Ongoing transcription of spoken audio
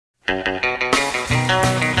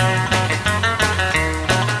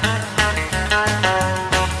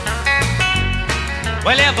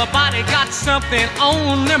Everybody got something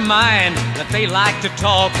on their mind that they like to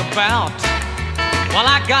talk about. Well,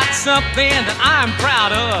 I got something that I'm proud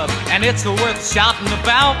of, and it's worth shouting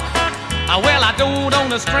about. Well, I don't own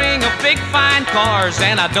a string of big fine cars,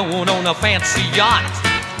 and I don't own a fancy yacht.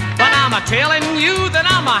 But I'm telling you that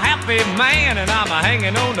I'm a happy man, and I'm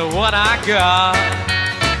hanging on to what I got.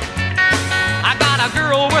 I got a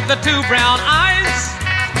girl with the two brown eyes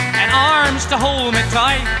and arms to hold me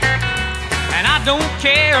tight. And I don't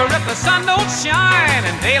care if the sun don't shine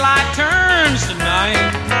and daylight turns to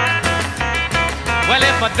night. Well,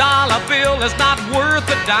 if a dollar bill is not worth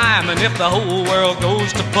a dime, and if the whole world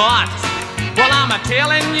goes to pot, well, I'm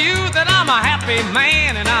telling you that I'm a happy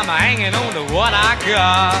man, and I'm hanging on to what I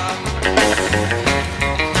got.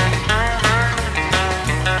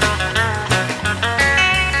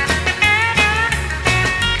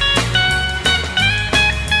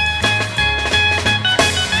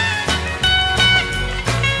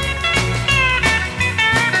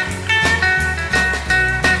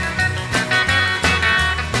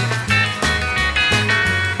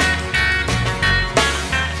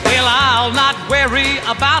 I'll not worry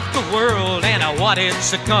about the world and what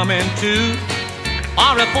it's coming to,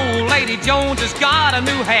 or if old Lady Jones has got a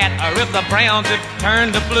new hat, or if the Browns have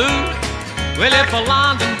turned to blue. Well, if a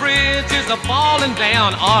London Bridge is falling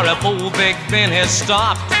down, or if old Big Ben has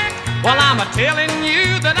stopped, well, I'm telling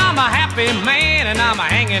you that I'm a happy man, and I'm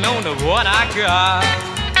hanging on to what I got.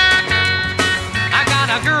 I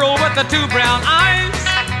got a girl with the two brown eyes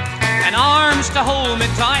and arms to hold me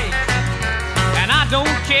tight. And I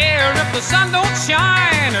don't care if the sun don't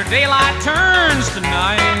shine or daylight turns to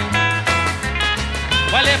night.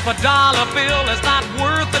 Well, if a dollar bill is not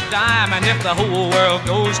worth a dime, and if the whole world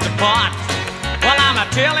goes to pot, well, I'm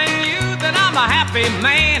telling you that I'm a happy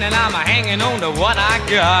man, and I'm hanging on to what I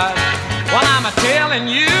got. Well, I'm telling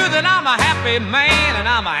you that I'm a happy man, and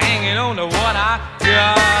I'm hanging on to what I